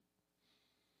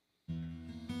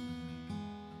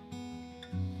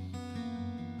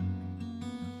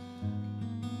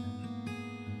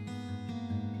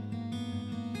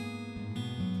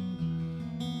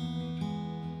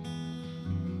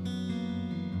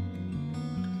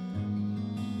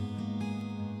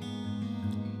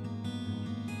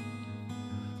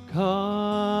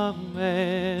Come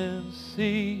and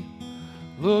see,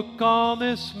 look on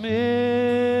this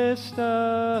mystery,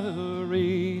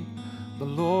 the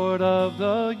Lord of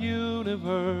the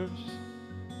universe,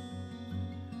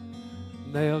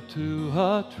 nailed to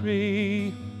a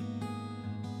tree.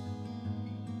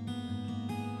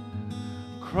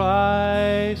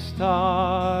 Christ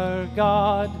our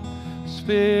God,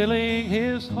 spilling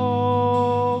His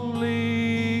holy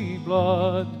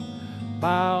blood,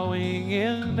 bowing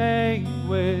in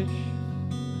anguish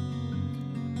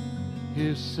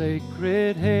His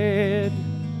sacred head.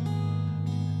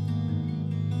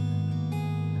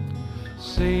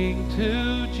 Sing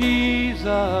to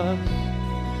Jesus,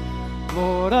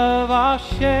 Lord of our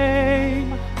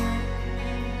shame,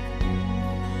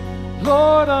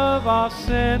 Lord of our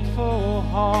sinful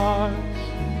hearts.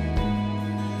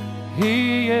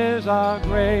 He is our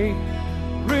great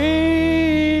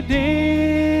Redeemer.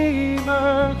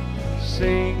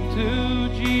 Sing to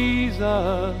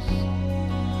Jesus,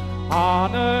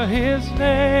 honor His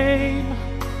name.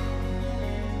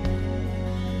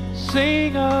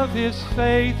 Sing of His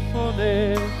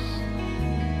faithfulness,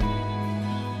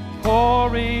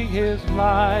 pouring His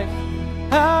life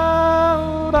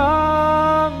out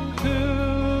unto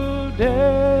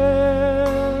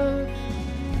death.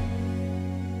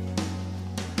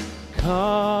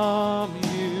 Come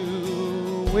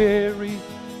you weary,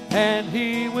 and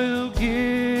He will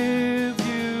give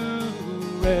you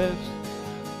rest.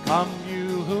 Come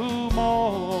you who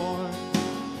mourn,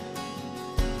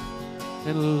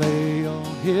 and lay on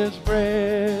His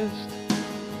breast.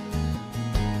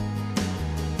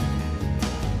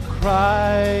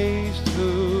 Christ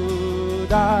who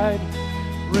died,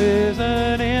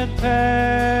 risen in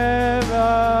paradise,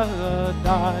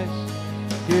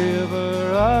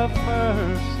 giver of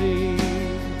mercy,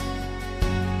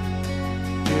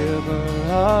 giver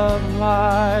of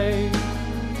life.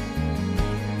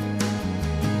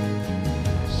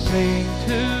 Sing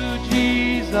to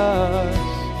Jesus,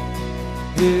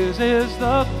 His is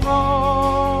the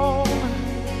throne,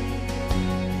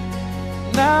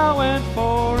 now and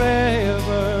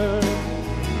forever.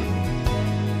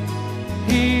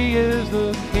 He is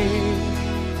the King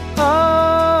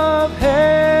of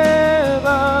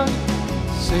heaven.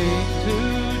 Sing to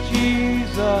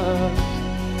Jesus,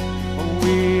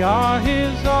 we are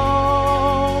His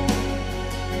own,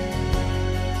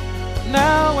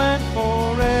 now and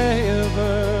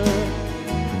forever.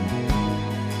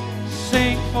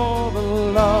 Sing for the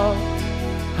love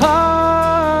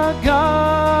our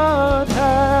God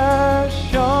has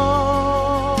shown.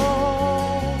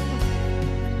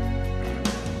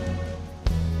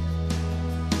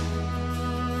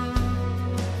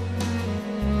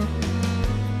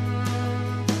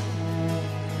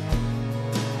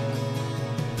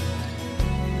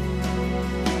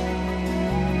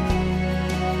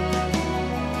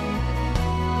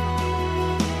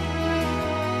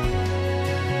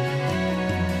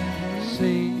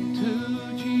 Sing to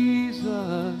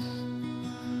Jesus,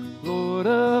 Lord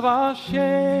of our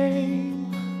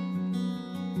shame,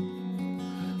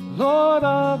 Lord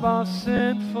of our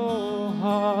sinful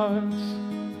hearts.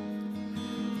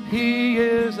 He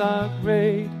is our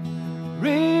great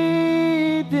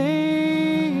Redeemer.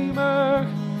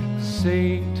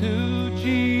 Sing to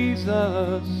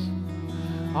Jesus,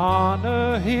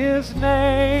 honor His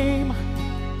name.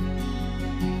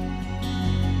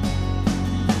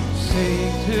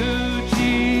 Sing to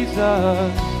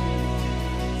Jesus,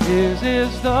 His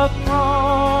is the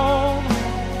throne,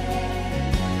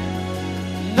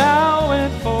 now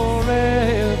and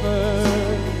forever.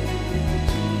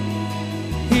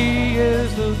 He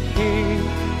is the King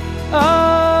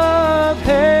of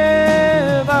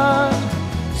heaven.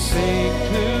 Sing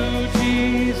to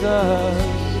Jesus,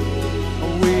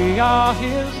 we are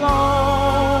His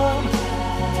own,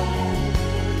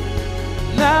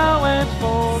 now and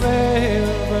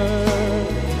forever.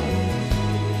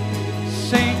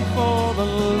 Sing for the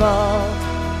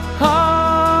love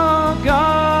our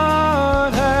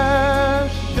God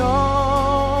has shown.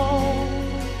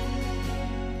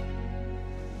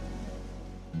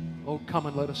 Oh, come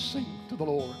and let us sing to the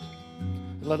Lord,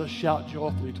 and let us shout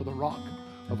joyfully to the rock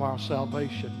of our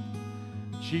salvation.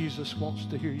 Jesus wants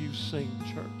to hear you sing,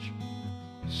 church.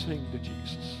 Sing to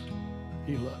Jesus.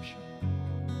 He loves you.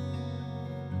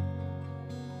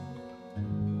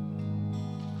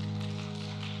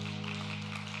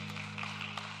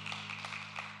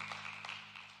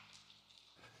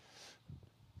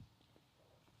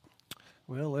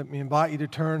 Well, let me invite you to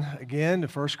turn again to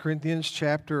 1 Corinthians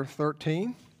chapter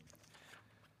 13.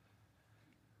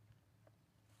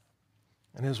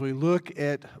 And as we look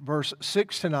at verse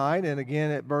 6 tonight, and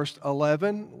again at verse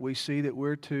 11, we see that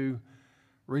we're to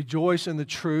rejoice in the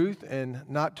truth and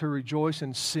not to rejoice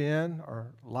in sin or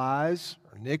lies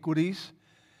or iniquities.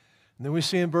 And then we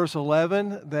see in verse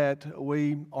 11 that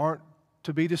we aren't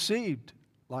to be deceived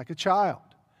like a child,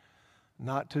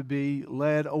 not to be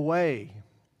led away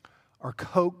or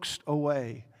coaxed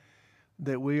away,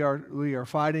 that we are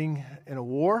fighting in a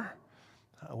war.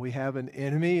 We have an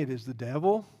enemy. It is the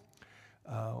devil.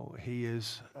 He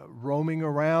is roaming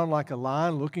around like a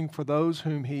lion, looking for those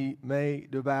whom he may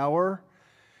devour.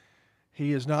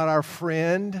 He is not our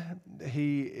friend.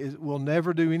 Will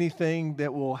never do anything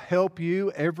that will help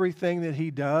you. Everything that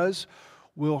he does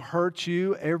will hurt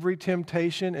you. Every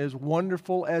temptation, as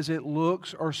wonderful as it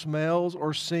looks or smells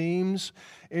or seems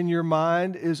in your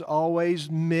mind, is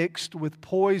always mixed with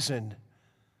poison.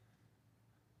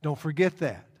 Don't forget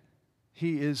that.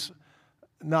 He is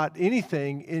not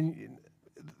anything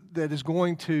that is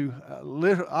going to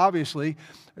obviously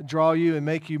draw you and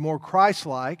make you more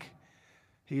Christ-like.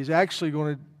 He is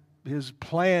actually his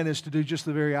plan is to do just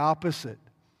the very opposite.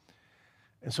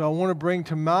 And so I want to bring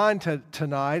to mind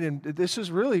tonight, and this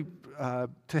is really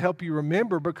to help you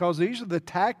remember, because these are the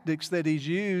tactics that he's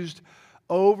used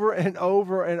over and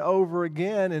over and over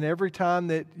again. And every time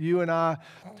that you and I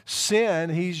sin,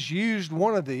 he's used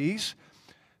one of these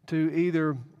to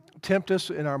either tempt us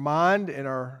in our mind, in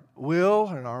our will,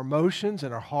 in our emotions,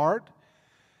 in our heart.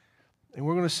 And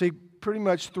we're going to see pretty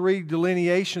much three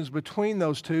delineations between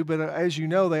those two, but as you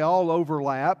know, they all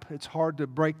overlap. It's hard to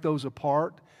break those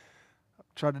apart. I'll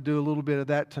try to do a little bit of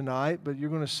that tonight, but you're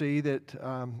going to see that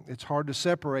it's hard to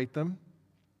separate them.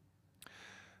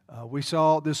 We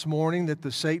saw this morning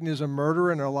that Satan is a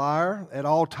murderer and a liar at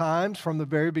all times, from the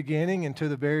very beginning and to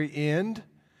the very end.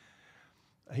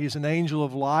 He's an angel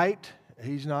of light.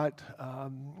 He's not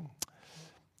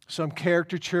some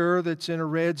caricature that's in a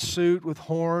red suit with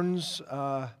horns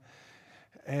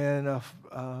and a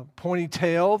pointy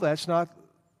tail. That's not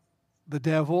the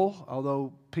devil,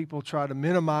 although people try to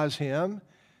minimize him.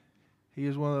 He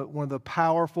is one of the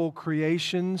powerful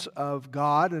creations of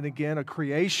God, and again, a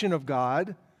creation of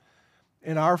God.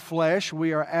 In our flesh,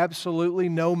 we are absolutely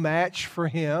no match for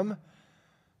him,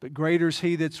 but greater is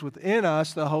he that's within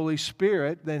us, the Holy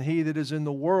Spirit, than he that is in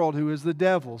the world, who is the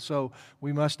devil. So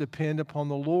we must depend upon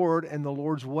the Lord and the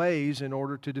Lord's ways in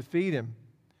order to defeat him.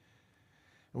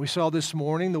 And we saw this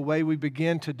morning the way we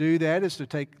begin to do that is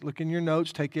to look in your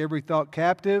notes, take every thought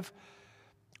captive.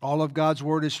 All of God's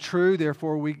Word is true,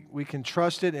 therefore we can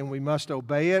trust it and we must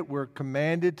obey it. We're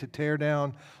commanded to tear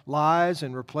down lies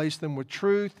and replace them with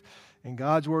truth. And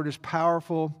God's Word is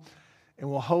powerful and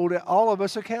will hold all of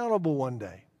us accountable one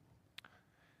day.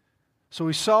 So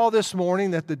we saw this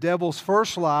morning that the devil's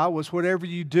first lie was, whatever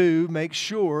you do, make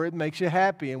sure it makes you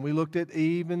happy. And we looked at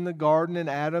Eve in the garden and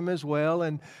Adam as well,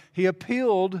 and he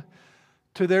appealed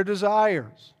to their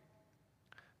desires.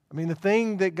 I mean, the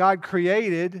thing that God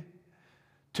created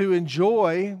to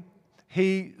enjoy,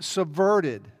 he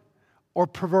subverted or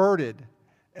perverted.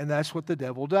 And that's what the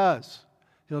devil does.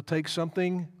 He'll take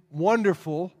something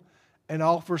wonderful and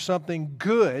offer something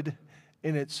good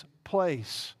in its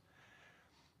place.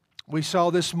 We saw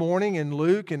this morning in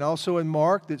Luke and also in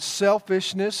Mark that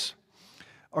selfishness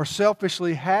or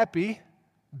selfishly happy,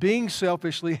 being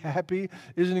selfishly happy,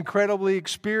 is an incredibly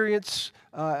expensive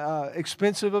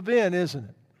event, isn't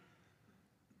it?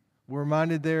 We're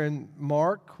reminded there in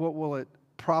Mark, what will it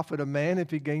profit a man if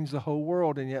he gains the whole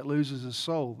world and yet loses his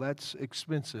soul? That's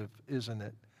expensive, isn't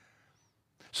it?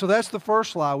 So that's the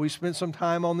first lie we spent some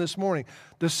time on this morning.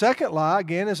 The second lie,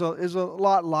 again, is a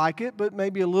lot like it, but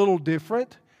maybe a little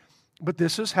different. But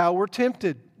this is how we're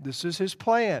tempted. This is his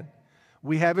plan.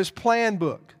 We have his plan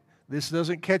book. This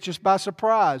doesn't catch us by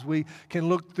surprise. We can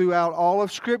look throughout all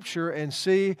of Scripture and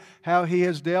see how he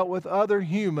has dealt with other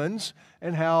humans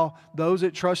and how those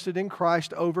that trusted in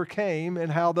Christ overcame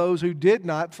and how those who did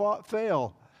not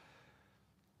fail.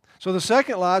 So the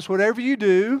second lie is, whatever you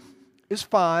do is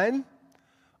fine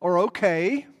or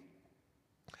okay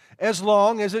as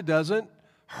long as it doesn't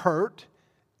hurt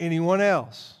anyone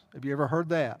else. Have you ever heard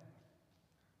that?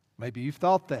 Maybe you've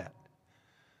thought that.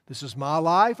 This is my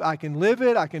life. I can live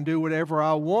it. I can do whatever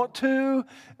I want to,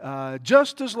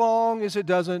 just as long as it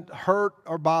doesn't hurt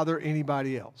or bother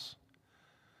anybody else.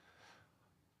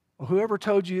 Well, whoever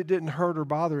told you it didn't hurt or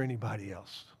bother anybody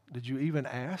else? Did you even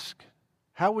ask?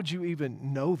 How would you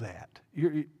even know that?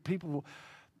 People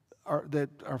that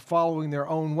are following their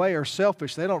own way are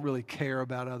selfish. They don't really care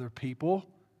about other people.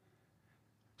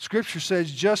 Scripture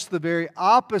says just the very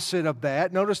opposite of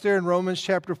that. Notice there in Romans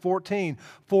chapter 14,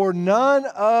 for none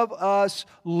of us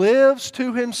lives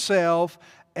to himself,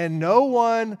 and no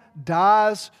one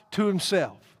dies to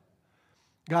himself.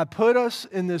 God put us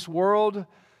in this world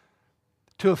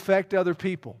to affect other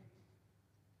people.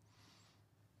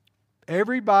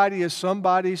 Everybody is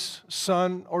somebody's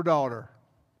son or daughter.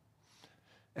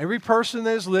 Every person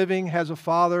that is living has a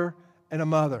father and a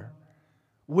mother.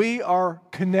 We are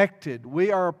connected.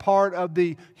 We are a part of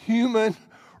the human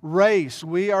race.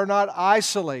 We are not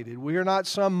isolated. We are not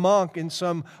some monk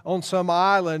on some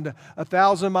island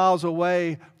 1,000 miles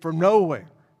away from nowhere.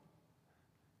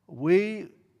 We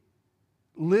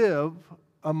live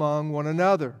among one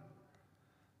another.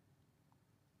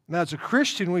 Now, as a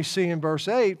Christian, we see in verse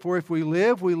 8, for if we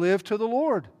live to the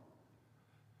Lord.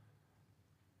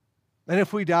 And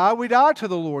if we die to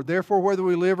the Lord. Therefore, whether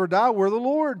we live or die, we're the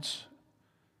Lord's.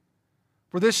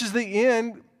 For this is the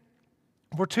end.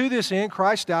 For to this end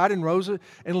Christ died and rose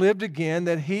and lived again,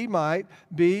 that He might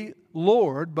be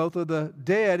Lord, both of the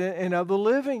dead and of the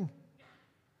living.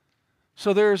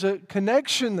 So there's a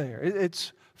connection there.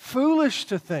 It's foolish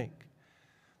to think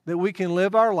that we can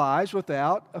live our lives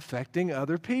without affecting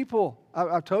other people.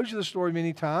 I've told you the story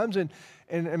many times, and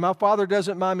my father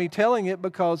doesn't mind me telling it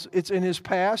because it's in his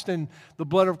past and the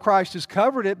blood of Christ has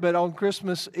covered it. But on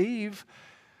Christmas Eve,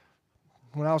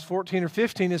 when I was 14 or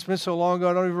 15, it's been so long ago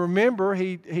I don't even remember,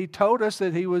 he told us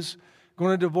that he was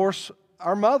going to divorce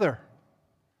our mother.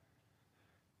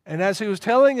 And as he was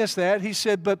telling us that, he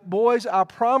said, but boys, I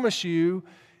promise you,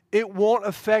 it won't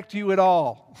affect you at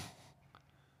all.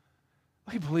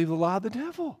 We believe the lie of the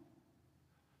devil.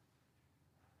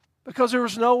 Because there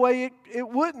was no way it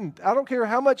wouldn't. I don't care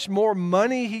how much more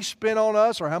money he spent on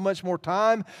us or how much more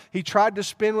time he tried to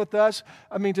spend with us.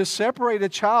 I mean, to separate a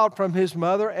child from his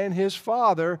mother and his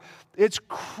father, it's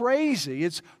crazy.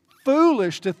 It's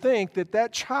foolish to think that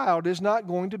that child is not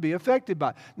going to be affected by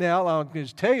it. Now, I'm going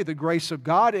to tell you, the grace of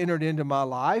God entered into my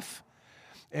life.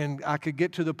 And I could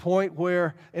get to the point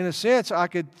where, in a sense, I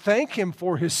could thank Him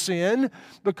for His sin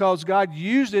because God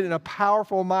used it in a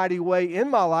powerful, mighty way in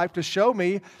my life to show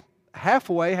me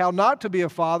halfway how not to be a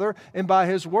father, and by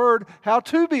His Word, how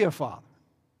to be a father.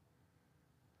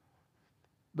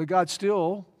 But God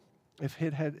still,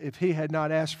 if He had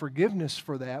not asked forgiveness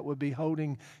for that, would be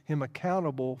holding Him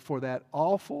accountable for that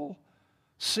awful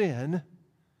sin,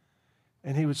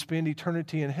 and He would spend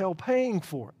eternity in hell paying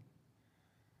for it.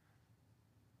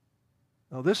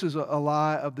 Now, this is a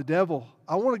lie of the devil.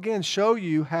 I want to again show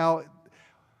you how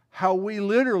we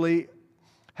literally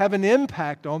have an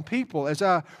impact on people. As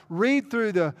I read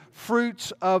through the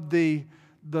fruits of the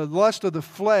lust of the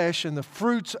flesh and the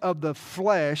fruits of the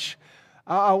flesh,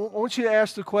 I want you to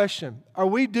ask the question, are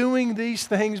we doing these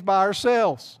things by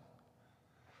ourselves?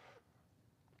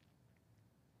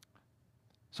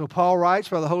 So Paul writes,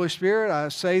 by the Holy Spirit, I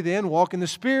say then, walk in the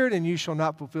Spirit, and you shall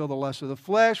not fulfill the lust of the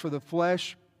flesh, for the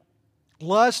flesh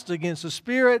lust against the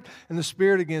Spirit, and the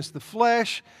Spirit against the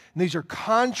flesh. And these are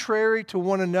contrary to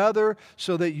one another,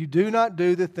 so that you do not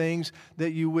do the things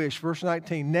that you wish. Verse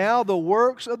 19, now the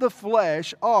works of the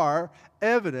flesh are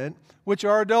evident, which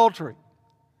are adultery.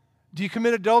 Do you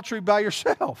commit adultery by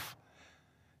yourself?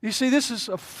 You see, this is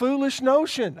a foolish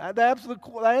notion.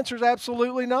 The answer is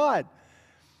absolutely not.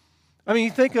 I mean,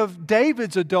 you think of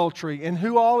David's adultery and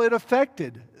who all it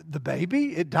affected. The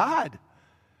baby, it died.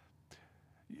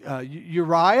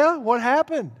 Uriah, what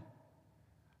happened?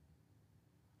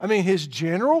 I mean, his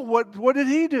general, what did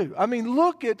he do? I mean,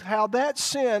 look at how that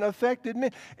sin affected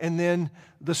me. And then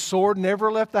the sword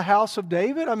never left the house of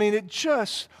David. I mean, it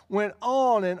just went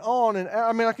on and on. And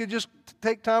I mean, I could just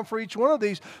take time for each one of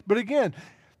these. But again,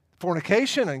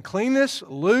 fornication, uncleanness,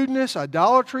 lewdness,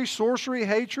 idolatry, sorcery,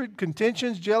 hatred,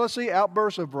 contentions, jealousy,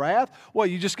 outbursts of wrath.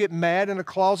 What, you just get mad in a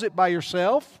closet by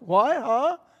yourself? Why,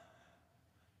 huh?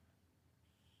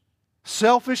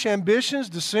 Selfish ambitions,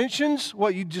 dissensions,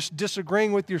 what, you just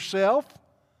disagreeing with yourself?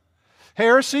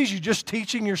 Heresies, you just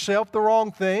teaching yourself the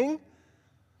wrong thing?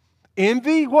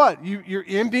 Envy, what, you're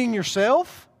envying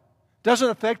yourself?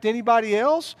 Doesn't affect anybody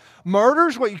else?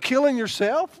 Murders, what, you killing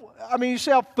yourself? I mean, you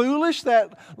see how foolish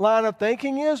that line of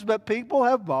thinking is, but people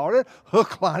have bought it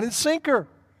hook, line, and sinker.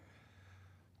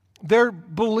 They're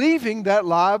believing that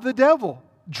lie of the devil.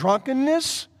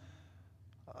 Drunkenness,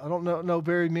 I don't know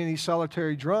very many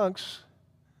solitary drunks.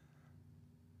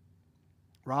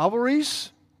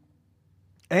 Rivalries,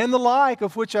 and the like,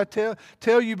 of which I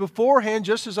tell you beforehand,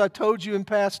 just as I told you in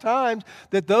past times,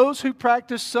 that those who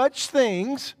practice such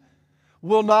things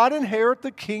will not inherit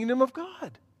the kingdom of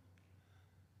God.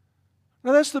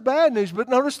 Now that's the bad news, but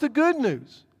notice the good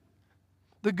news.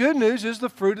 The good news is the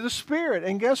fruit of the Spirit.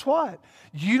 And guess what?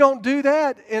 You don't do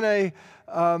that in a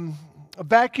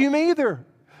vacuum either.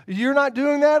 You're not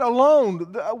doing that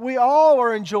alone. We all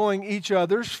are enjoying each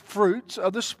other's fruits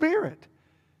of the Spirit.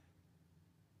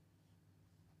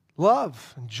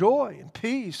 Love and joy and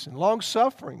peace and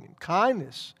long-suffering and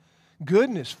kindness,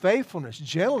 goodness, faithfulness,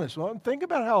 gentleness. Well, think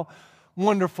about how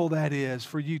wonderful that is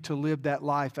for you to live that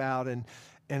life out and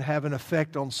have an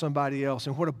effect on somebody else.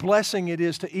 And what a blessing it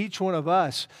is to each one of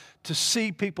us to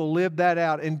see people live that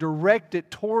out and direct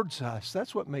it towards us.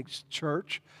 That's what makes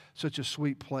church such a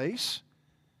sweet place.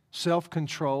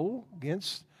 Self-control,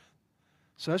 against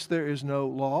such there is no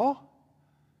law.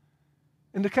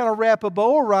 And to kind of wrap a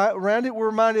bow around it, we're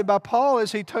reminded by Paul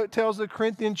as he tells the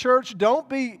Corinthian church, don't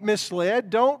be misled,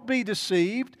 don't be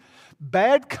deceived.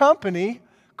 Bad company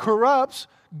corrupts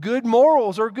good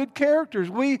morals or good characters.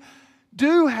 We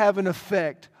do have an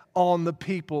effect on the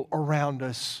people around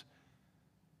us.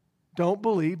 Don't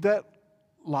believe that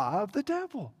lie of the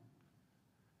devil.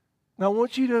 Now, I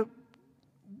want you to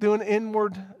do an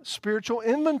inward spiritual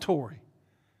inventory.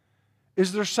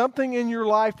 Is there something in your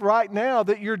life right now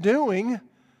that you're doing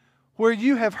where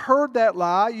you have heard that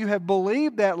lie, you have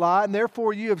believed that lie, and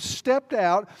therefore you have stepped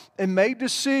out and made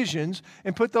decisions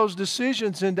and put those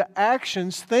decisions into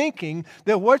actions thinking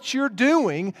that what you're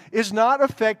doing is not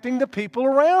affecting the people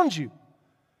around you?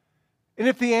 And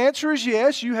if the answer is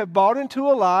yes, you have bought into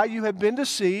a lie, you have been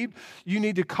deceived, you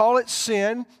need to call it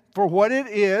sin for what it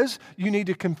is, you need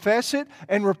to confess it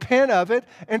and repent of it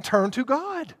and turn to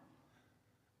God.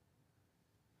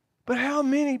 But how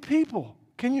many people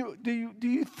do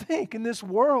you think in this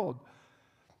world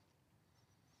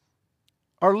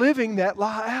are living that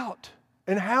lie out?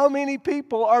 And how many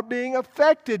people are being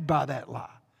affected by that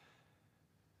lie?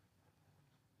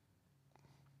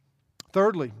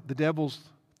 Thirdly, the devil's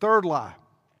third lie.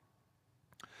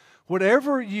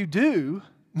 Whatever you do,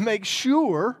 make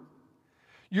sure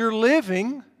you're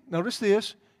living, notice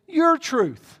this, your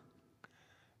truth.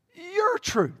 Your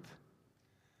truth.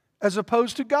 As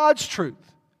opposed to God's truth.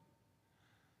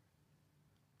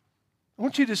 I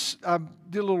want you to, I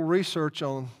did a little research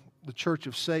on the Church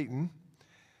of Satan,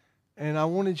 and I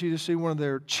wanted you to see one of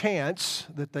their chants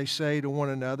that they say to one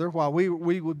another. While we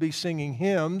would be singing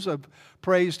hymns of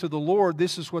praise to the Lord,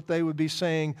 this is what they would be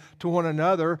saying to one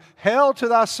another. Hail to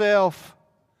thyself,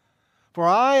 for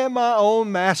I am my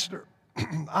own master.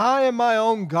 I am my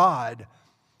own God.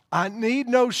 I need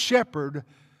no shepherd,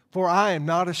 for I am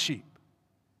not a sheep.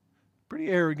 Pretty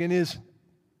arrogant, isn't it?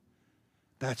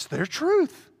 That's their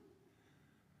truth.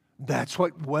 That's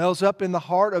what wells up in the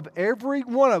heart of every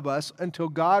one of us until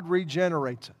God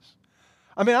regenerates us.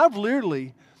 I mean, I've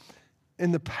literally,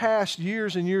 in the past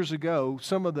years and years ago,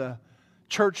 some of the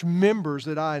church members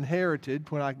that I inherited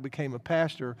when I became a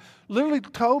pastor literally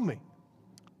told me,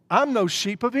 I'm no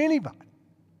sheep of anybody.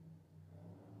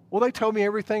 Well, they told me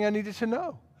everything I needed to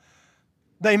know.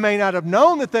 They may not have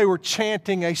known that they were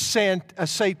chanting a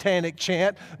satanic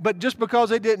chant, but just because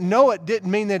they didn't know it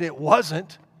didn't mean that it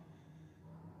wasn't.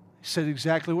 He said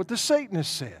exactly what the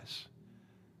Satanist says.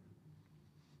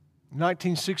 In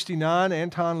 1969,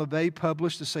 Anton LaVey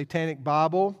published the Satanic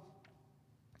Bible.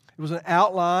 It was an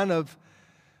outline of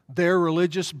their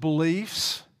religious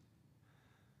beliefs.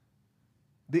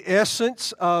 The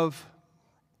essence of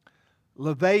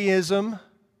LaVeyism,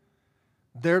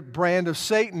 their brand of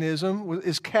Satanism,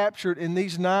 is captured in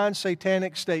these 9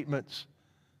 satanic statements.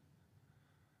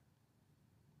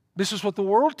 This is what the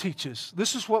world teaches.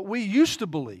 This is what we used to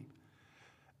believe.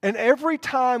 And every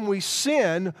time we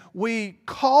sin, we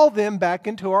call them back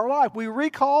into our life. We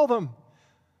recall them.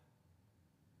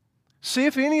 See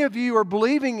if any of you are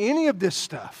believing any of this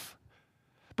stuff.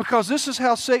 Because this is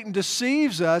how Satan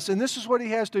deceives us, and this is what he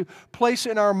has to place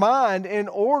in our mind in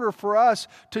order for us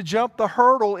to jump the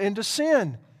hurdle into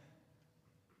sin.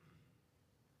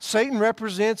 Satan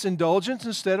represents indulgence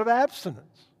instead of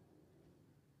abstinence.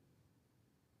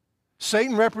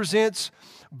 Satan represents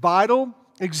vital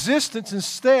existence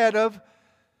instead of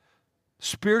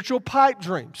spiritual pipe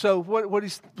dream. So what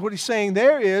he's saying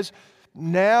there is,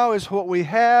 now is what we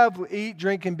have. Eat,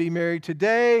 drink, and be merry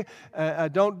today.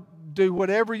 Don't do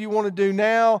whatever you want to do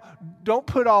now. Don't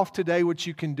put off today what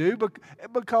you can do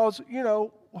because,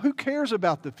 who cares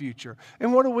about the future?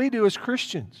 And what do we do as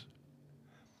Christians?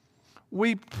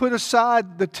 We put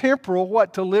aside the temporal,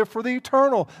 to live for the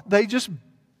eternal. They just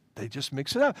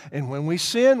mix it up. And when we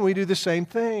sin, we do the same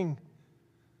thing.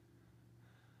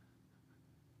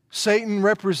 Satan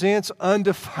represents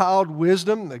undefiled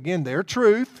wisdom, again, their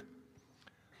truth,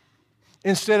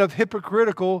 instead of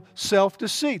hypocritical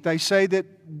self-deceit. They say that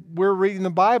we're reading the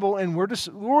Bible and we're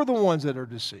the ones that are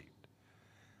deceived.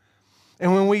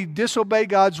 And when we disobey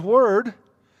God's word,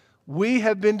 we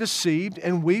have been deceived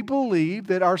and we believe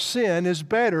that our sin is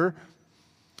better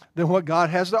than what God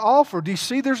has to offer. Do you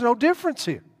see there's no difference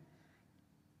here?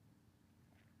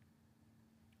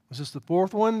 Is this the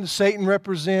fourth one? Satan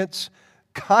represents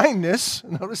kindness,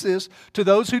 notice this, to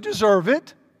those who deserve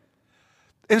it,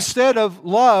 instead of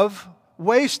love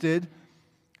wasted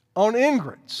on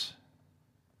ingrates.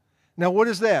 Now, what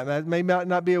is that? That may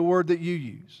not be a word that you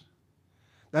use.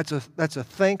 That's a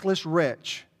thankless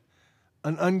wretch,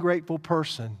 an ungrateful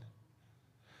person.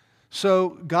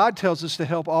 So God tells us to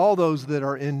help all those that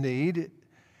are in need.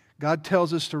 God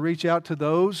tells us to reach out to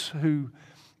those who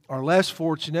are less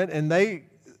fortunate, and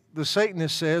the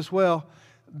Satanist says, well,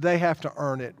 they have to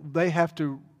earn it. They have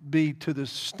to be to the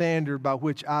standard by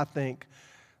which I think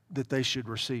that they should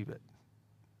receive it.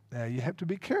 Now, you have to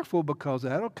be careful because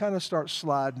that'll kind of start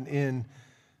sliding in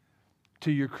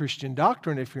to your Christian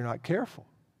doctrine if you're not careful.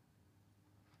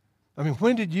 I mean,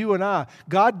 when did you and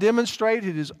God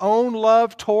demonstrated His own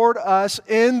love toward us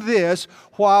in this: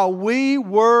 while we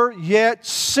were yet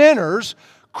sinners,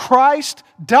 Christ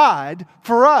died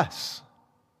for us.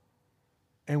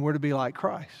 And we're to be like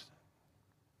Christ.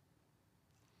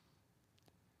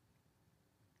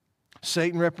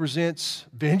 Satan represents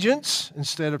vengeance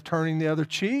instead of turning the other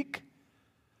cheek.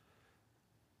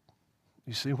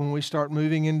 You see, when we start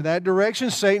moving into that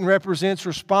direction, Satan represents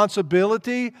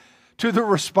responsibility to the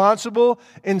responsible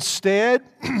instead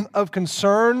of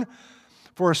concern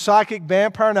for a psychic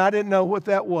vampire. And I didn't know what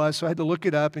that was, so I had to look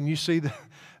it up, and you see that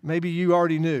maybe you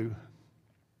already knew.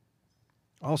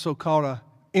 Also called a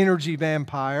energy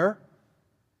vampire.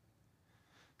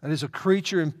 That is a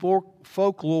creature in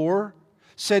folklore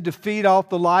said to feed off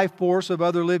the life force of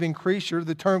other living creatures.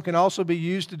 The term can also be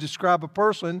used to describe a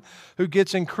person who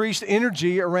gets increased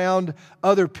energy around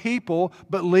other people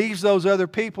but leaves those other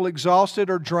people exhausted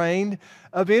or drained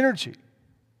of energy.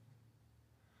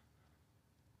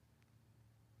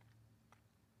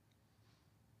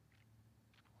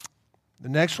 The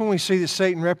next one, we see that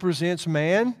Satan represents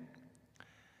man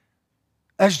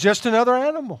as just another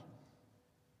animal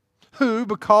who,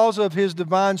 because of his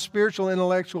divine spiritual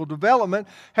intellectual development,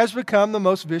 has become the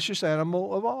most vicious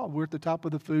animal of all. We're at the top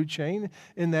of the food chain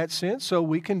in that sense, so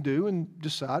we can do and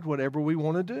decide whatever we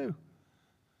want to do.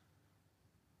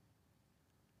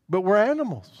 But we're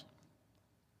animals.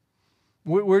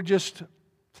 We're just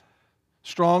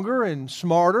stronger and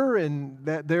smarter, and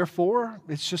that therefore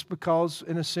it's just because,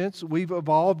 in a sense, we've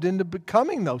evolved into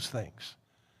becoming those things.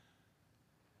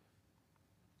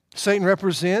 Satan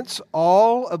represents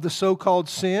all of the so-called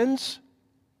sins.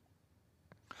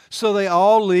 So they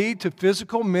all lead to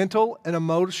physical, mental, and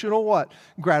emotional what?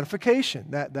 Gratification.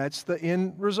 That's the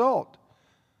end result.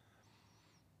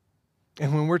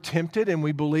 And when we're tempted and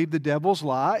we believe the devil's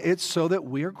lie, it's so that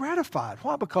we are gratified.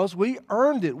 Why? Because we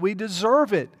earned it. We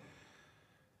deserve it.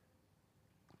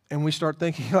 And we start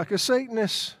thinking like a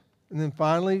Satanist. And then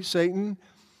finally, Satan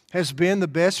has been the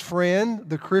best friend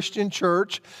the Christian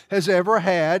church has ever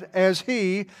had, as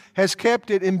he has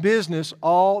kept it in business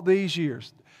all these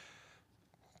years,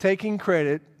 taking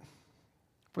credit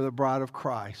for the bride of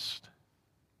Christ.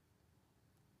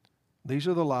 These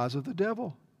are the lies of the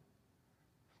devil.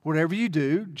 Whatever you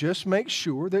do, just make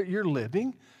sure that you're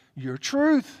living your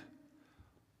truth.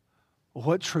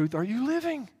 What truth are you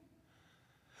living?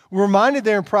 We're reminded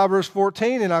there in Proverbs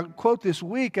 14, and I quote this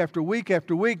week after week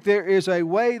after week, there is a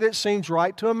way that seems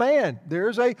right to a man. There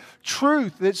is a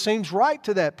truth that seems right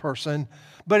to that person,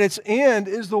 but its end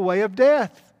is the way of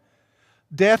death.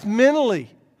 Death mentally,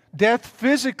 death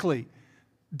physically,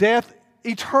 death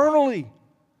eternally.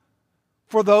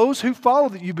 For those who follow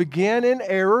that, you begin in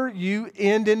error, you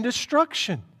end in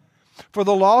destruction. For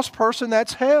the lost person,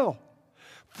 that's hell.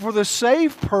 For the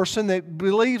saved person that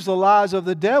believes the lies of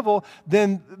the devil,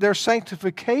 then their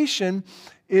sanctification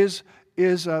is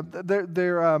they're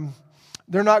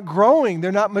not growing,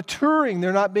 they're not maturing,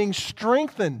 they're not being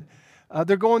strengthened.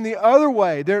 They're going the other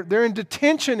way. They're in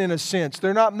detention in a sense.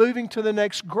 They're not moving to the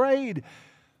next grade.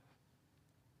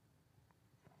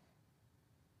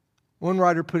 One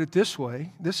writer put it this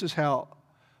way. This is how,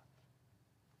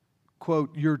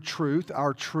 quote, your truth,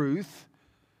 our truth,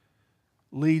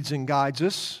 leads and guides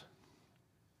us.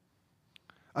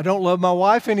 I don't love my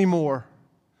wife anymore,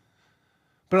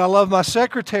 but I love my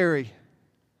secretary.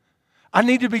 I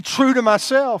need to be true to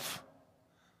myself.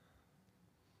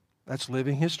 That's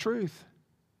living his truth.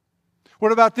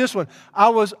 What about this one? I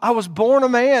was born a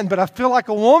man, but I feel like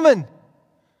a woman.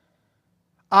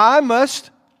 I must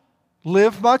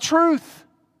live my truth.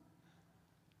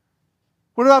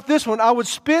 What about this one? I would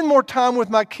spend more time with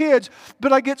my kids,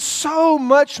 but I get so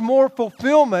much more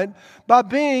fulfillment by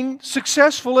being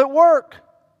successful at work.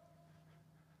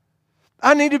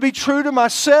 I need to be true to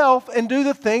myself and do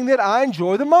the thing that I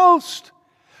enjoy the most.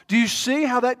 Do you see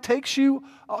how that takes you?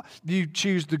 You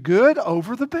choose the good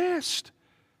over the best.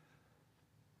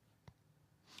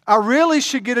 I really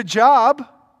should get a job,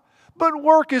 but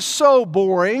work is so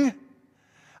boring.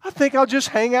 I think I'll just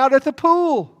hang out at the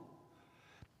pool.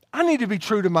 I need to be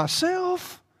true to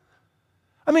myself.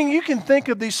 I mean, you can think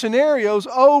of these scenarios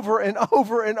over and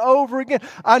over and over again.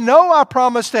 I know I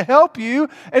promised to help you,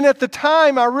 and at the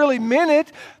time I really meant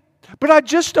it, but I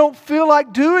just don't feel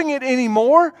like doing it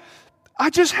anymore. I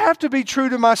just have to be true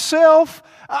to myself.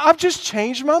 I've just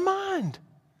changed my mind.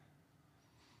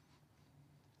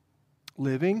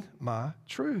 Living my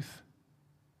truth.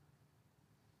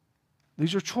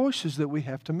 These are choices that we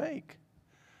have to make.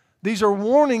 These are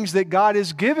warnings that God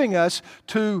is giving us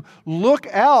to look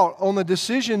out on the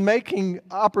decision-making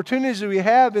opportunities that we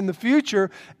have in the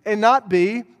future and not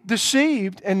be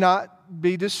deceived and not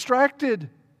be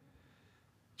distracted.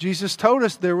 Jesus told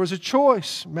us there was a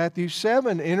choice. Matthew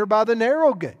 7, enter by the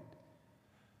narrow gate.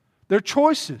 There are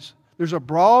choices. There's a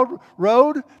broad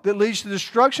road that leads to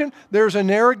destruction. There's a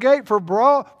narrow gate, for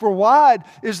wide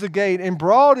is the gate, and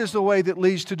broad is the way that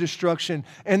leads to destruction.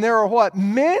 And there are what?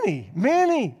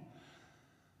 Many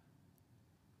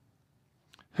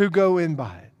who go in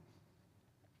by it.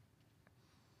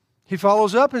 He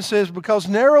follows up and says, because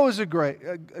narrow is a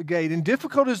gate, and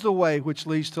difficult is the way which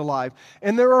leads to life,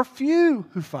 and there are few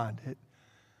who find it.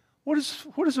 What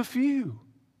is a few?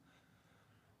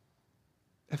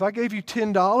 If I gave you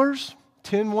 $10,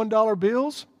 10 $1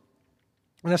 bills,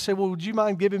 and I said, well, would you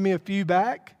mind giving me a few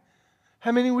back?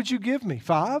 How many would you give me?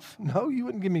 5? No, you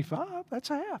wouldn't give me 5. That's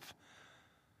half.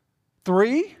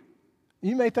 3?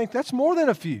 You may think that's more than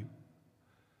a few.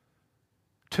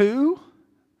 2?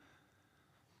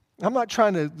 I'm not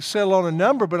trying to settle on a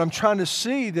number, but I'm trying to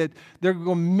see that there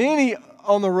are many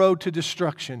on the road to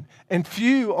destruction and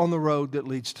few on the road that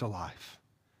leads to life.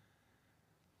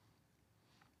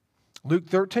 Luke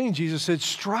 13, Jesus said,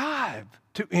 strive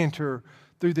to enter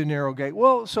through the narrow gate.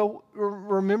 Well, so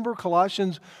remember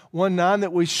Colossians 1:9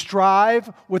 that we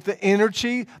strive with the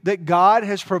energy that God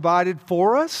has provided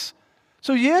for us?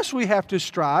 So yes, we have to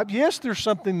strive. Yes, there's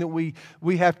something that we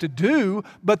have to do,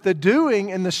 but the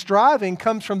doing and the striving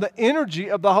comes from the energy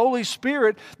of the Holy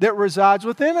Spirit that resides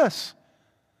within us.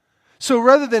 So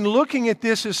rather than looking at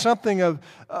this as something as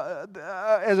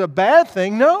a bad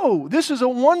thing, no, this is a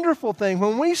wonderful thing.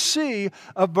 When we see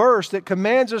a verse that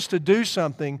commands us to do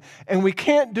something and we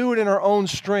can't do it in our own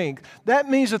strength, that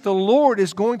means that the Lord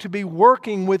is going to be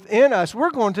working within us. We're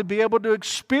going to be able to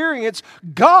experience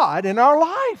God in our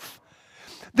life.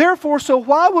 Therefore, so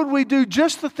why would we do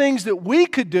just the things that we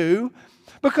could do?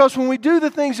 Because when we do the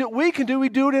things that we can do, we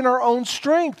do it in our own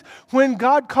strength. When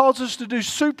God calls us to do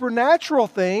supernatural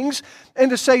things and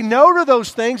to say no to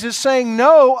those things is saying,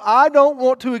 no, I don't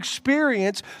want to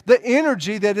experience the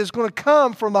energy that is going to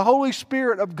come from the Holy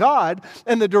Spirit of God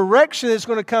and the direction that's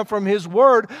going to come from His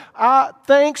Word.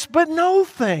 Thanks, but no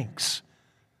thanks.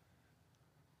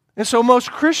 And so most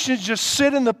Christians just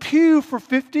sit in the pew for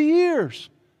 50 years.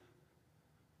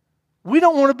 We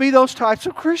don't want to be those types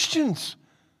of Christians.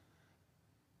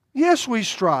 Yes, we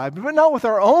strive, but not with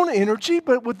our own energy,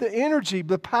 but with the energy,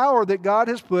 the power that God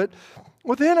has put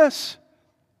within us.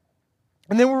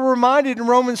 And then we're reminded in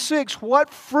Romans 6,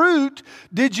 what fruit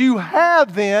did you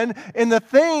have then in the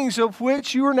things of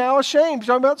which you are now ashamed? He's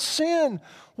talking about sin.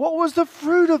 What was the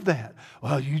fruit of that?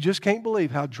 Well, you just can't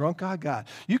believe how drunk I got.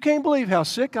 You can't believe how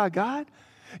sick I got.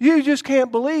 You just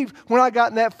can't believe when I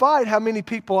got in that fight how many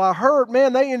people I hurt.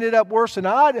 Man, they ended up worse than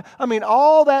I did. I mean,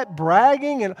 all that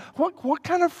bragging, and what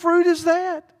kind of fruit is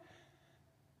that?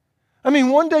 I mean,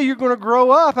 one day you're going to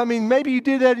grow up. I mean, maybe you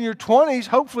did that in your 20s.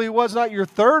 Hopefully it was not your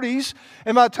 30s.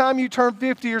 And by the time you turn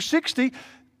 50 or 60,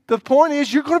 the point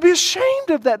is you're going to be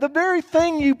ashamed of that. The very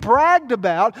thing you bragged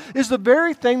about is the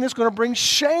very thing that's going to bring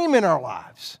shame in our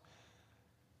lives.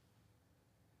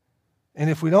 And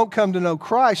if we don't come to know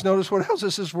Christ, notice what else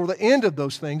it says, for the end of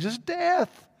those things is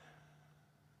death.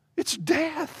 It's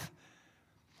death.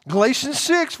 Galatians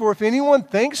 6, for if anyone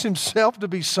thinks himself to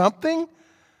be something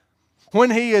when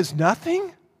he is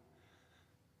nothing,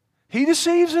 he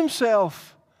deceives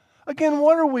himself. Again,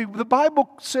 what are we? The Bible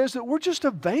says that we're just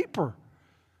a vapor.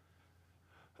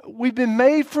 We've been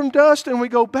made from dust and we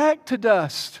go back to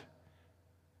dust.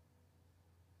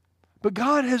 But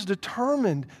God has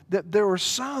determined that there are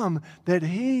some that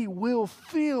He will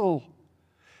fill.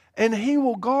 And He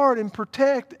will guard and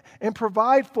protect and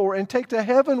provide for and take to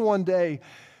heaven one day.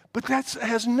 But that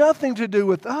has nothing to do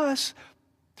with us.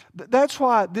 That's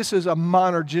why this is a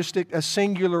monergistic, a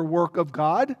singular work of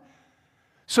God.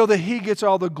 So that He gets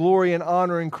all the glory and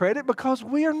honor and credit, because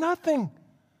we are nothing.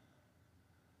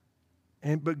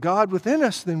 But God within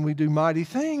us, then we do mighty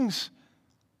things.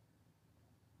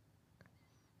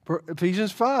 For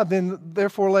Ephesians 5, then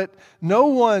therefore let no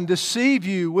one deceive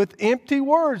you with empty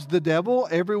words. The devil,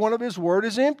 every one of his word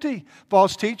is empty.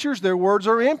 False teachers, their words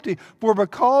are empty. For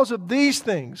because of these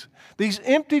things, these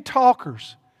empty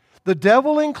talkers, the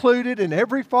devil included, and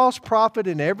every false prophet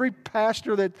and every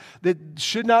pastor that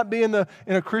should not be in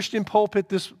a Christian pulpit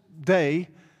this day,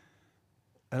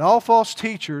 and all false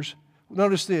teachers,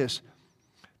 notice this,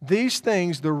 these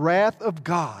things, the wrath of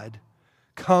God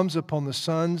comes upon the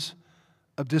sons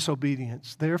of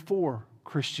disobedience. Therefore,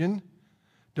 Christian,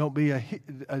 don't be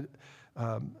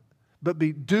but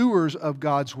be doers of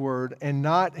God's word and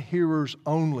not hearers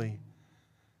only.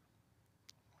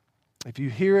 If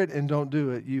you hear it and don't do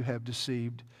it, you have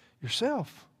deceived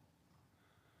yourself.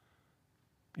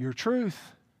 Your truth.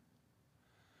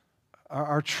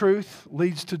 Our truth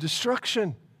leads to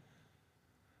destruction.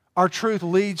 Our truth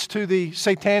leads to the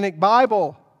satanic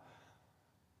Bible.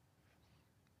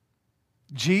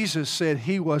 Jesus said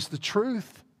He was the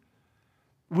truth.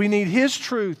 We need His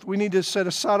truth. We need to set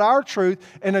aside our truth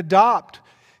and adopt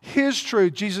His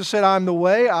truth. Jesus said, I am the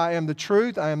way, I am the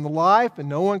truth, I am the life, and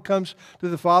no one comes to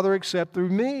the Father except through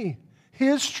me.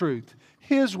 His truth,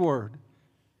 His word.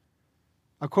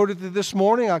 I quoted it this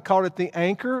morning. I called it the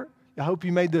anchor. I hope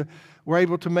you were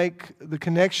able to make the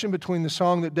connection between the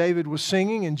song that David was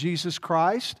singing and Jesus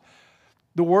Christ.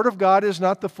 The Word of God is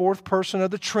not the fourth person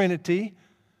of the Trinity.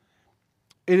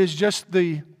 It is just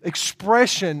the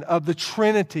expression of the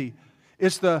Trinity.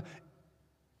 It's the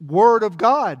Word of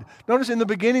God. Notice in the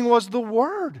beginning was the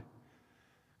Word.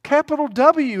 Capital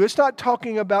W. It's not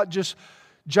talking about just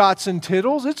jots and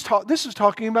tittles. This is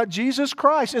talking about Jesus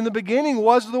Christ. In the beginning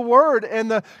was the Word, and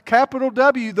the capital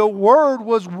W, the Word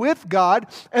was with God,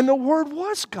 and the Word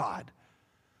was God.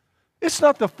 It's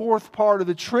not the fourth part of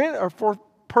the Trinity or fourth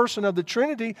person of the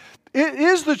Trinity. It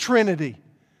is the Trinity.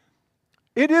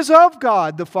 It is of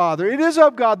God the Father. It is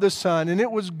of God the Son. And it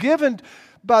was given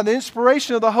by the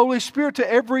inspiration of the Holy Spirit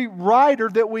to every writer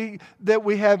that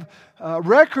we have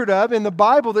record of in the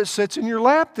Bible that sits in your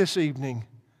lap this evening.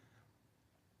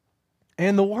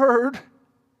 And the Word,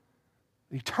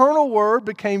 the eternal Word,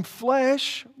 became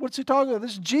flesh. What's He talking about?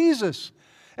 This is Jesus.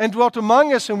 And dwelt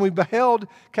among us, and we beheld,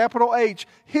 capital H,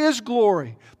 His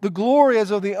glory. The glory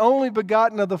as of the only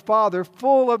begotten of the Father,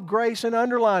 full of grace, and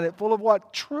underline it, full of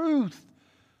what? Truth.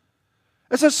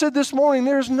 As I said this morning,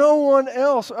 there's no one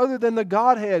else other than the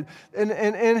Godhead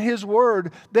and His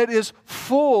Word that is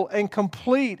full and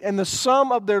complete, and the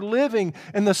sum of their living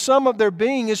and the sum of their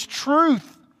being is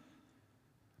truth.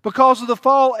 Because of the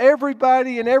fall,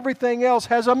 everybody and everything else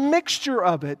has a mixture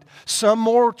of it. Some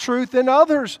more truth than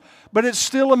others, but it's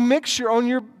still a mixture on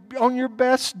your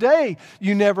best day.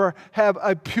 You never have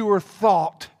a pure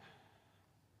thought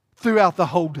throughout the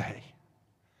whole day.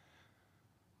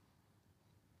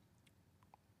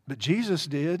 But Jesus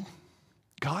did.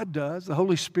 God does. The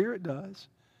Holy Spirit does.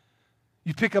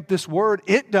 You pick up this word,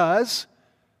 it does.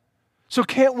 So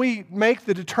can't we make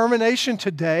the determination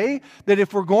today that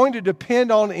if we're going to depend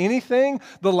on anything,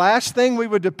 the last thing we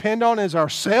would depend on is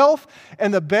ourselves,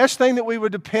 and the best thing that we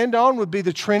would depend on would be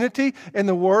the Trinity and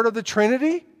the Word of the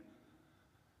Trinity?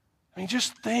 I mean,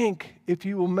 just think if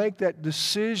you will make that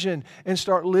decision and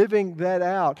start living that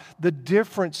out, the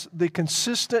difference, the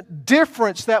consistent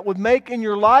difference that would make in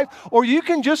your life, or you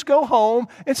can just go home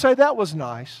and say, that was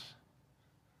nice.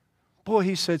 Boy,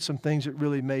 he said some things that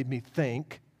really made me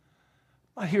think.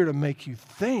 I'm not here to make you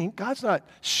think. God's not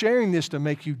sharing this to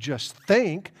make you just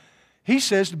think. He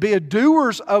says to be a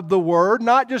doers of the Word,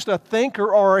 not just a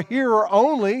thinker or a hearer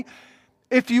only.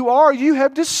 If you are, you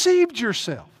have deceived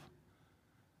yourself.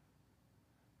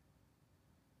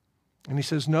 And he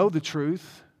says, know the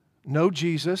truth, know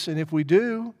Jesus, and if we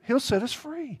do, He'll set us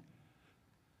free.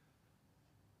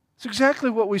 It's exactly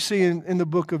what we see in the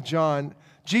book of John.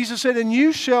 Jesus said, and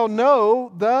you shall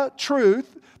know the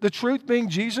truth being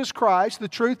Jesus Christ, the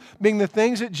truth being the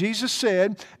things that Jesus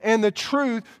said, and the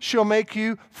truth shall make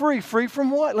you free. Free from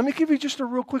what? Let me give you just a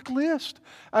real quick list.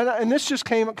 And this just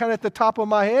came kind of at the top of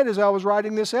my head as I was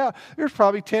writing this out. There's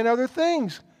probably 10 other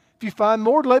things. If you find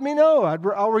more, let me know.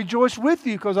 I'll rejoice with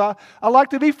you because I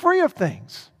like to be free of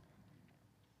things.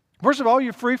 First of all,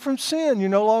 you're free from sin. You're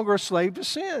no longer a slave to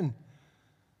sin.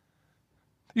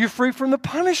 You're free from the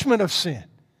punishment of sin.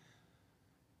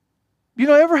 You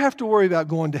don't ever have to worry about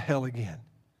going to hell again.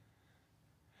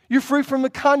 You're free from the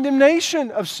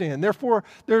condemnation of sin. Therefore,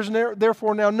 there's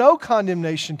now no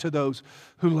condemnation to those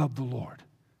who love the Lord.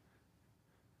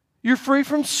 You're free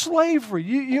from slavery.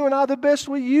 You and I, the best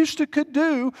we used to could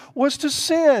do was to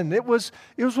sin. It was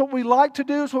what we liked to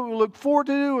do. It was what we looked forward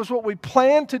to do. It was what we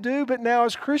planned to do. But now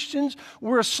as Christians,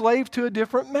 we're a slave to a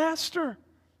different master.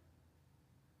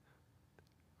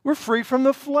 We're free from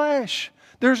the flesh.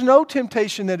 There's no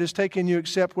temptation that has taken you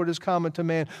except what is common to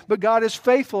man. But God is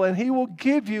faithful, and He will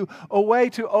give you a way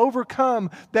to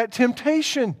overcome that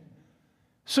temptation.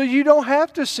 So you don't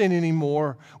have to sin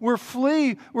anymore. We're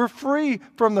free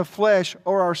from the flesh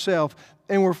or ourselves,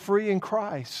 and we're free in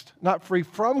Christ. Not free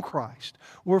from Christ.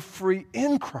 We're free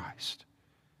in Christ.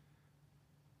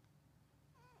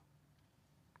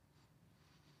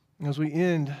 As we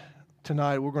end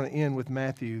tonight, we're going to end with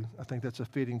Matthew. I think that's a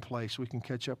fitting place. We can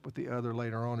catch up with the other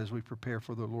later on as we prepare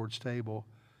for the Lord's table.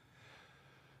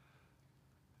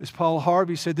 As Paul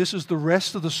Harvey said, this is the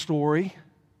rest of the story.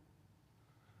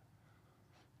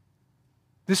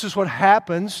 This is what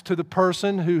happens to the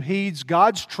person who heeds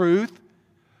God's truth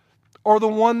or the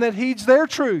one that heeds their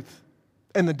truth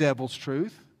and the devil's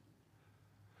truth.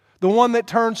 The one that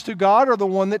turns to God or the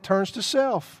one that turns to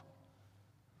self.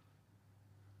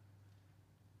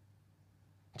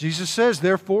 Jesus says,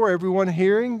 therefore, everyone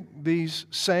hearing these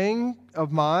saying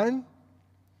of mine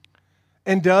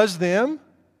and does them,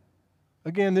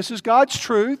 again, this is God's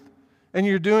truth, and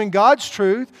you're doing God's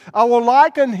truth, I will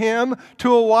liken him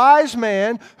to a wise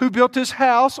man who built his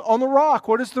house on the rock.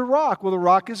 What is the rock? Well, the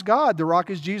rock is God. The rock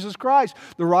is Jesus Christ.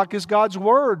 The rock is God's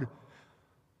Word.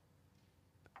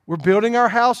 We're building our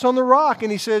house on the rock.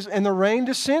 And he says, and the rain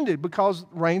descended, because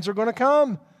rains are going to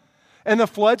come. And the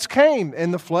floods came,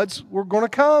 and the floods were going to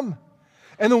come.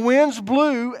 And the winds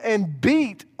blew and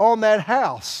beat on that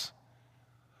house.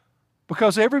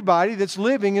 Because everybody that's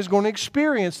living is going to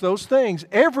experience those things.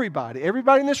 Everybody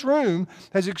in this room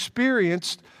has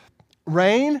experienced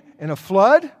rain and a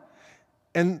flood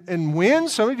and wind.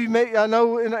 Some of you may, I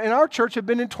know in our church, have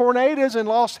been in tornadoes and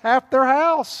lost half their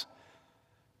house.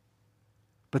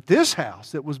 But this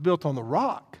house that was built on the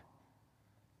rock,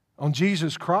 on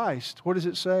Jesus Christ, what does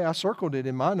it say? I circled it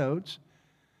in my notes.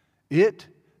 It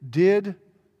did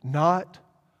not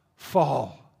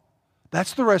fall.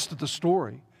 That's the rest of the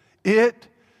story. It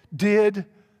did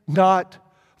not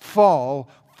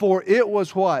fall, for it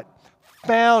was what?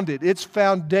 Founded. Its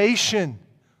foundation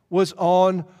was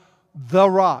on the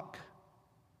rock.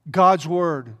 God's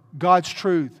Word, God's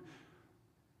truth,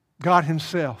 God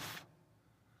Himself.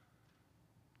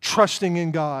 Trusting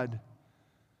in God.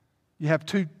 You have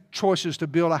two choices to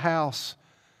build a house: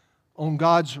 on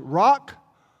God's rock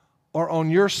or on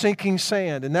your sinking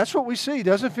sand. And that's what we see. It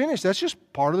doesn't finish. That's just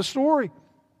part of the story.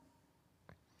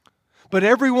 But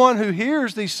everyone who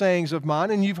hears these sayings of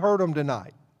mine, and you've heard them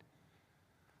tonight.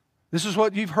 This is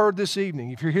what you've heard this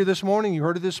evening. If you're here this morning, you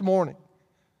heard it this morning.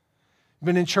 You've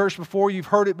been in church before, you've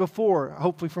heard it before,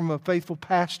 hopefully from a faithful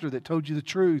pastor that told you the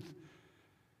truth.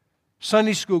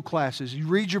 Sunday school classes, you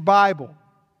read your Bible.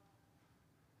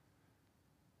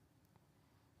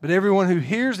 But everyone who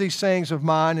hears these sayings of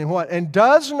mine and what? And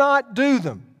does not do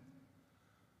them.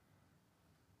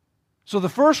 So the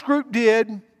first group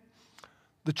did.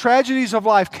 The tragedies of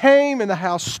life came and the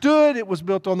house stood. It was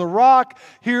built on the rock.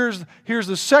 Here's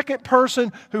the second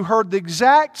person who heard the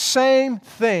exact same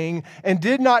thing and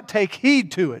did not take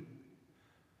heed to it.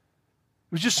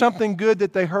 It was just something good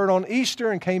that they heard on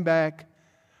Easter and came back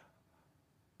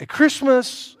at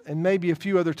Christmas and maybe a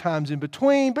few other times in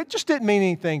between, but just didn't mean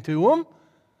anything to them.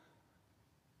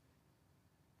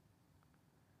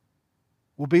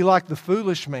 Will be like a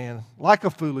foolish man,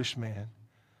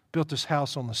 built his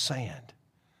house on the sand.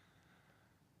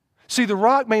 See, the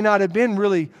rock may not have been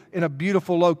really in a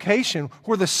beautiful location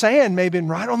where the sand may have been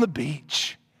right on the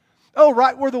beach. Oh,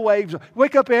 right where the waves are.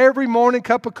 Wake up every morning,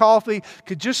 cup of coffee,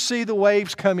 could just see the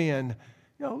waves come in.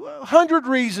 100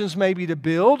 reasons maybe to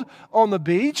build on the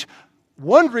beach.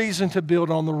 One reason to build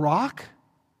on the rock.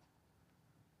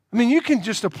 I mean, you can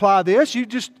just apply this. You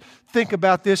just think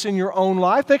about this in your own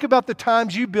life. Think about the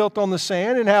times you built on the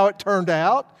sand and how it turned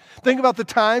out. Think about the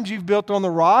times you've built on the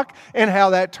rock and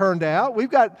how that turned out.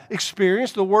 We've got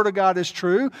experience. The Word of God is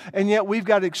true, and yet we've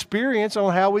got experience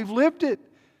on how we've lived it.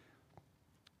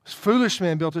 This foolish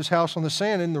man built his house on the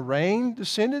sand, and the rain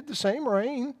descended, the same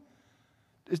rain.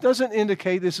 It doesn't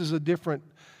indicate this is a different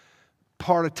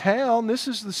part of town. This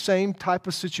is the same type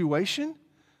of situation.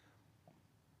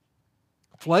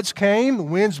 Floods came, the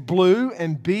winds blew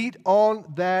and beat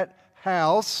on that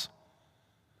house,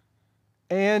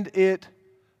 and it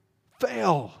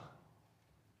fell.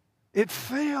 It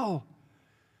fell.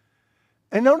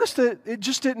 And notice that it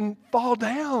just didn't fall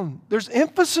down. There's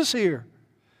emphasis here.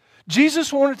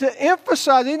 Jesus wanted to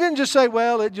emphasize. He didn't just say,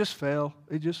 well, it just fell.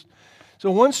 So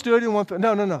one stood and one fell.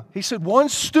 No. He said one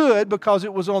stood because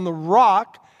it was on the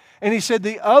rock. And he said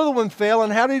the other one fell.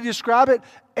 And how did he describe it?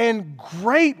 And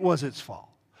great was its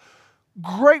fall.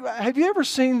 Great. Have you ever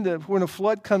seen when a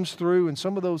flood comes through and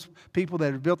some of those people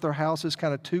that have built their houses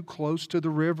kind of too close to the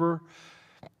river?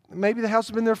 Maybe the house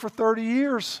has been there for 30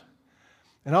 years.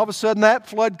 And all of a sudden that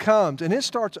flood comes and it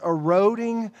starts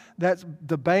eroding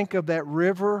the bank of that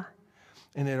river.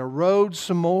 And it erodes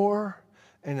some more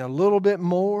and a little bit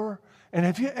more. And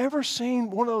have you ever seen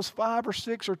one of those 5 or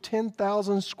 6 or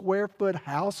 10,000 square foot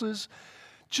houses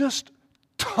just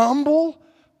tumble?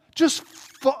 Just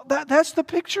fall? That's the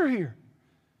picture here.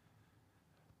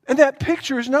 And that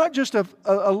picture is not just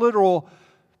a literal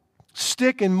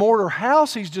stick and mortar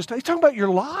house. He's talking about your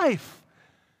life.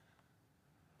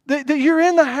 That you're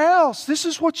in the house. This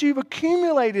is what you've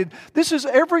accumulated. This is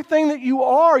everything that you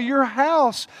are. Your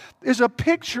house is a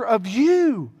picture of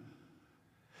you.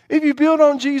 If you build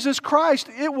on Jesus Christ,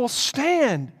 it will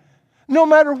stand no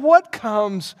matter what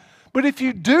comes. But if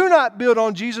you do not build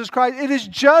on Jesus Christ, it is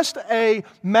just a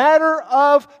matter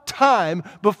of time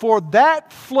before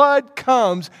that flood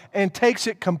comes and takes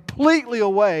it completely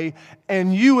away,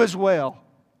 and you as well.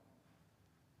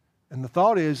 And the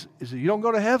thought is that you don't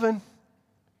go to heaven.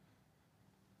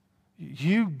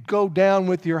 You go down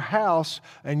with your house,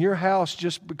 and your house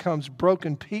just becomes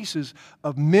broken pieces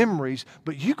of memories,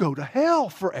 but you go to hell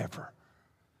forever.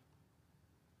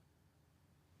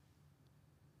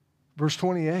 Verse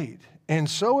 28, and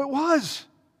so it was.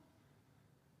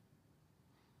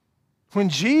 When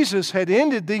Jesus had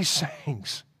ended these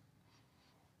sayings,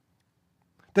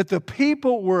 that the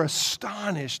people were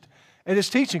astonished at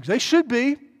His teachings. They should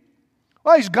be.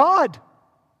 Well, He's God.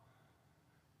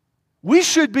 We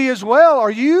should be as well. Are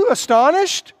you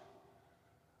astonished?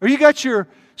 Or you got your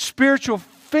spiritual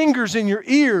fingers in your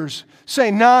ears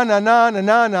saying, nah.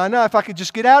 If I could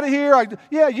just get out of here.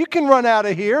 Yeah, you can run out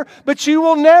of here. But you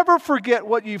will never forget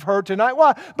what you've heard tonight.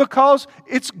 Why? Because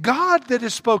it's God that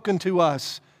has spoken to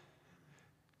us.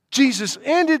 Jesus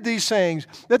ended these sayings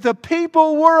that the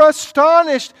people were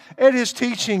astonished at His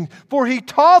teaching, for He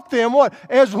taught them what?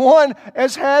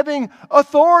 As having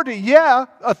authority. Yeah,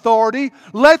 authority.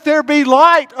 Let there be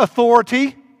light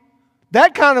authority.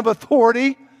 That kind of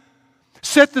authority.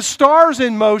 Set the stars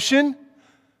in motion.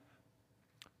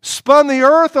 Spun the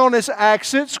earth on its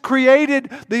axis,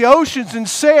 created the oceans and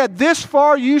said, this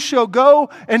far you shall go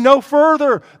and no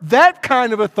further. That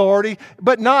kind of authority,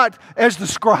 but not as the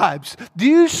scribes. Do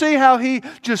you see how He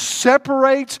just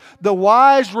separates the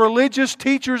wise religious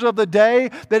teachers of the day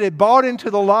that had bought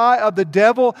into the lie of the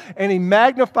devil, and He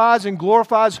magnifies and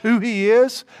glorifies who He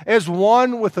is as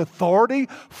one with authority,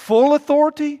 full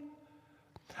authority?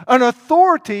 An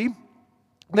authority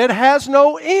that has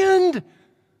no end.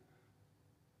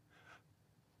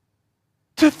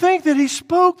 To think that He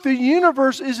spoke the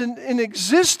universe is in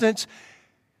existence,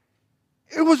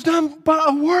 it was done by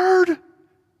a word.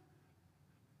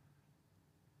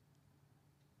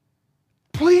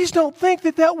 Please don't think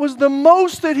that was the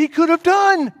most that He could have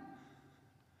done.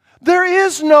 There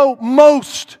is no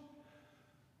most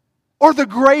or the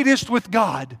greatest with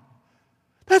God.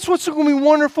 That's what's going to be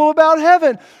wonderful about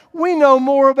heaven. We know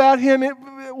more about Him,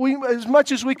 as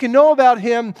much as we can know about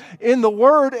Him in the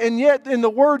Word, and yet in the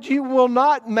Word you will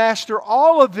not master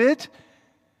all of it.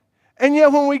 And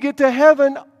yet when we get to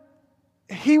heaven,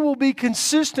 He will be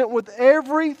consistent with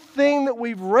everything that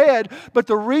we've read. But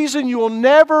the reason you will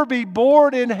never be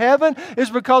bored in heaven is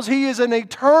because He is an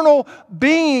eternal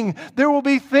being. There will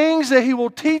be things that He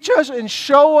will teach us and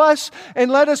show us and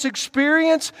let us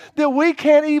experience that we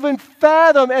can't even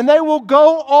fathom. And they will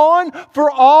go on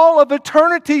for all of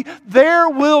eternity. There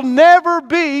will never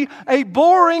be a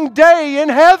boring day in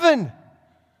heaven.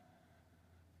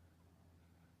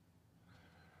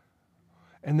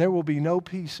 And there will be no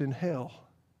peace in hell.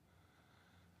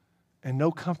 And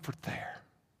no comfort there.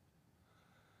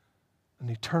 An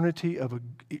eternity of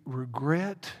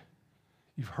regret.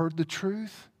 You've heard the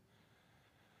truth.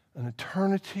 An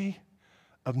eternity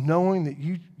of knowing that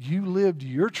you lived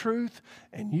your truth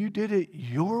and you did it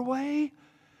your way.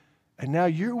 And now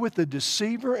you're with the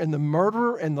deceiver and the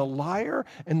murderer and the liar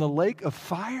in the lake of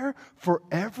fire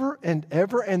forever and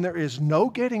ever, and there is no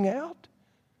getting out.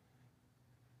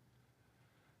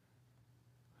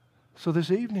 So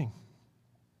this evening,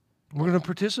 we're going to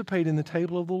participate in the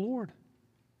table of the Lord.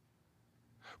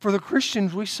 For the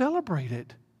Christians, we celebrate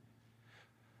it.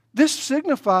 This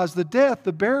signifies the death,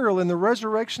 the burial, and the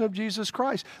resurrection of Jesus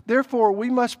Christ. Therefore, we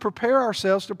must prepare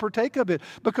ourselves to partake of it,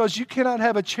 because you cannot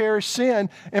have a cherished sin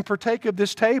and partake of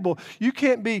this table. You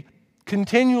can't be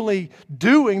continually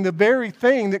doing the very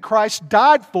thing that Christ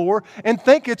died for and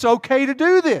think it's okay to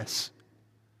do this.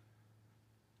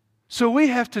 So we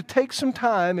have to take some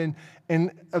time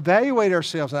and evaluate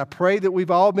ourselves. And I pray that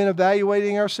we've all been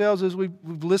evaluating ourselves as we've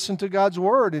listened to God's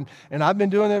Word. And I've been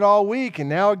doing it all week. And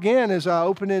now again, as I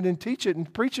open it and teach it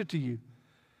and preach it to you.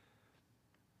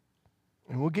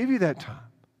 And we'll give you that time.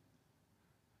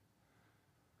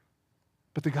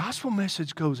 But the gospel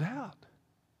message goes out.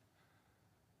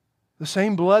 The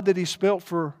same blood that He spilt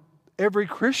for every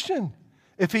Christian.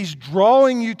 If He's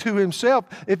drawing you to Himself,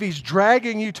 if He's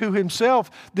dragging you to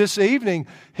Himself this evening,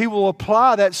 He will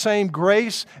apply that same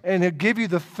grace and He'll give you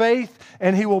the faith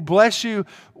and He will bless you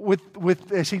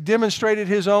with as He demonstrated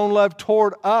His own love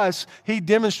toward us, He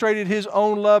demonstrated His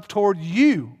own love toward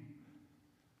you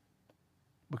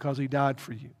because He died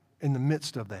for you in the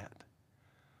midst of that.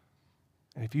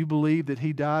 And if you believe that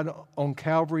He died on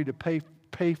Calvary to pay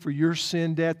for your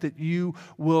sin debt that you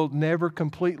will never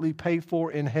completely pay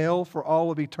for in hell for all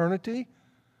of eternity,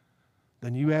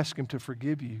 then you ask Him to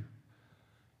forgive you.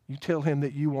 You tell Him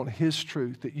that you want His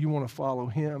truth, that you want to follow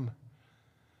Him.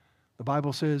 The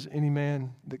Bible says any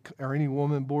man or any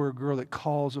woman, boy or girl that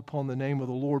calls upon the name of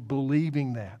the Lord,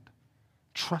 believing that,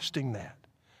 trusting that,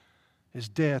 His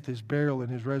death, His burial,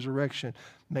 and His resurrection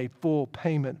made full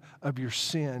payment of your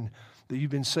sin, that you've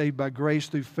been saved by grace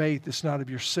through faith. It's not of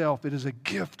yourself. It is a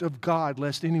gift of God,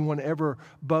 lest anyone ever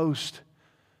boast.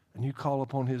 And you call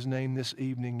upon His name this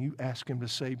evening. You ask Him to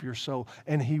save your soul.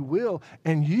 And He will.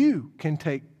 And you can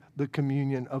take the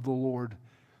communion of the Lord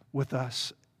with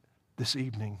us this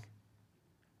evening.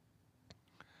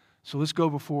 So let's go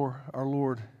before our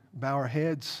Lord, bow our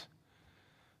heads,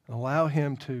 and allow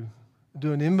Him to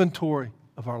do an inventory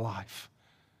of our life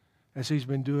as He's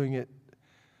been doing it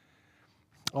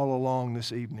all along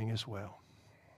this evening as well.